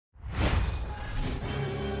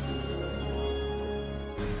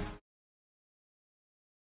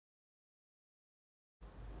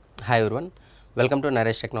Hi everyone, welcome to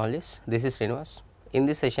Naresh Technologies. This is Srinivas. In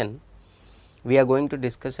this session, we are going to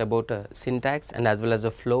discuss about syntax and as well as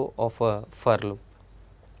a flow of a for loop.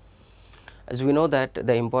 As we know that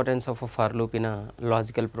the importance of a for loop in a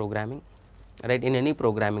logical programming, right, in any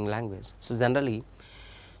programming language. So generally,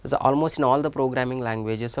 almost in all the programming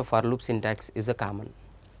languages, a for loop syntax is a common.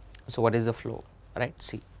 So what is the flow, right?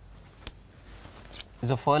 See,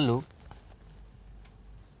 is a for loop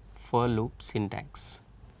syntax.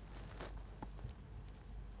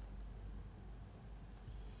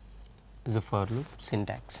 Is a for loop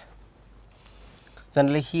syntax.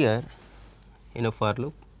 Generally here in a for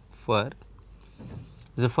loop, for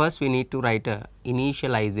the first we need to write a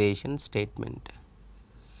initialization statement.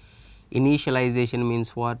 Initialization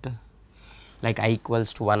means what? Like I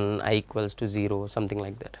equals to 1, I equals to 0, something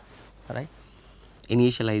like that, right?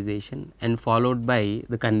 Initialization and followed by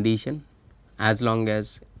the condition as long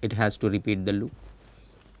as it has to repeat the loop.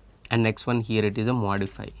 And next one here it is a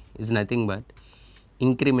modify, is nothing but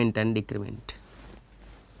increment and decrement.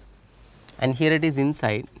 And here it is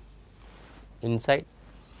inside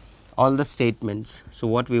all the statements. So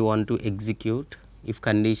what we want to execute, if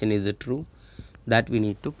condition is a true, that we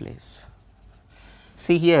need to place.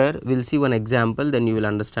 See here, we will see one example, then you will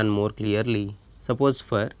understand more clearly. Suppose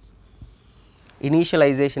for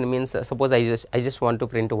initialization means, suppose I just want to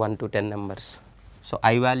print 1 to 10 numbers. So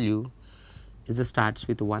I value is starts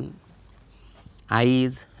with 1. I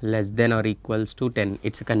is less than or equals to 10,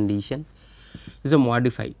 it is a condition, is a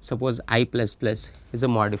modify. Suppose I plus plus is a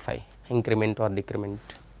modify, increment or decrement.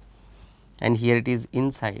 And here it is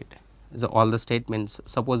inside, so all the statements.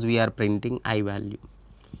 Suppose we are printing I value,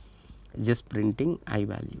 just printing I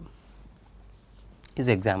value is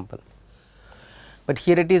example. But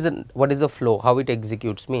here it is what is the flow, how it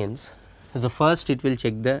executes means, so first it will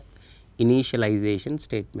check the initialization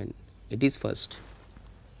statement, it is first.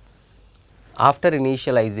 After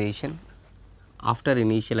initialization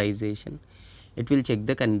it will check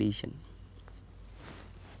the condition.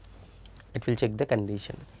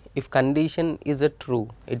 If condition is a true,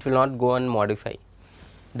 it will not go and modify,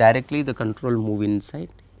 directly the control move inside.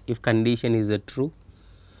 If condition is a true,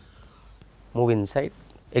 move inside,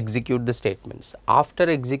 execute the statements. After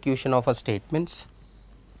execution of a statements,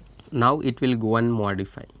 now it will go and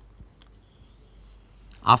modify.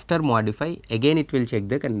 After modify, again it will check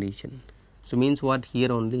the condition. So means what,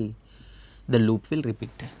 here only the loop will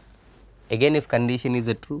repeat. Again if condition is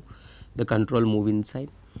a true, the control move inside,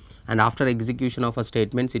 and after execution of a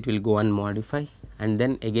statements it will go and modify, and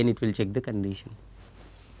then again it will check the condition.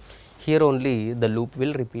 Here only the loop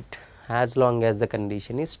will repeat as long as the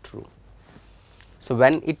condition is true. So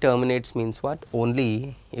when it terminates means what,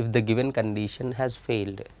 only if the given condition has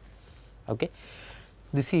failed. Okay,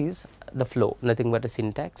 this is the flow, nothing but a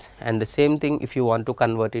syntax. And the same thing if you want to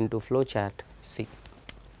convert into flow chart, see,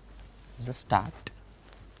 the start.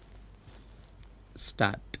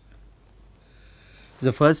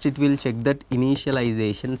 The first it will check that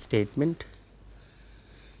initialization statement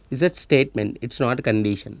is a statement, it is not a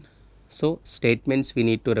condition. So statements we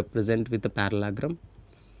need to represent with a parallelogram.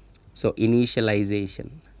 So initialization.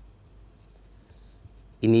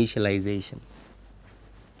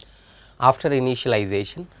 After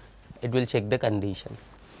initialization, it will check the condition.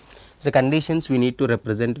 The conditions we need to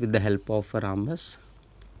represent with the help of a rhombus.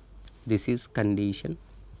 This is condition.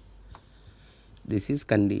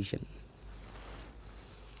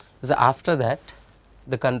 So after that,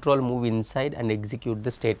 the control move inside and execute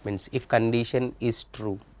the statements. If condition is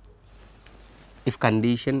true, it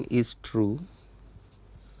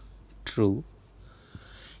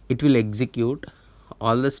will execute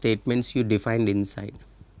all the statements you defined inside.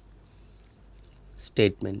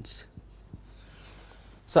 Statements.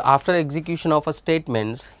 So after execution of a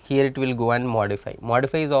statements, here it will go and modify.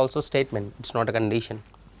 Modify is also statement, it is not a condition.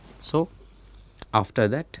 So after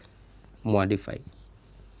that, modify.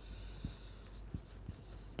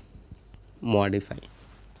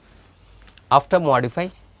 After modify,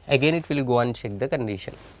 again it will go and check the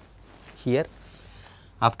condition. Here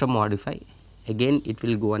after modify, again it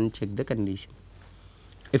will go and check the condition.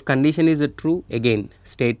 If condition is a true, again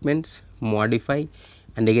statements, modify,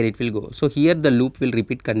 and again it will go. So here the loop will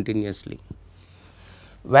repeat continuously.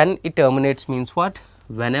 When it terminates means what,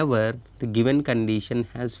 whenever the given condition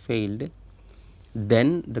has failed,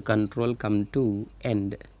 then the control come to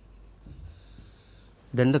end.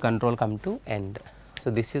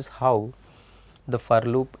 So this is how the for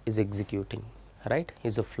loop is executing, right,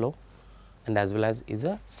 is a flow and as well as is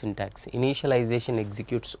a syntax. Initialization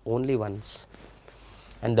executes only once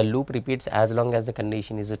and the loop repeats as long as the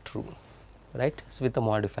condition is a true, right. So with a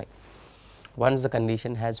modify, once the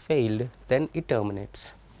condition has failed, then it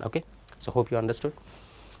terminates. Okay. So, hope you understood.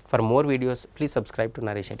 For more videos, please subscribe to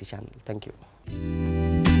Naresh IT channel. Thank you.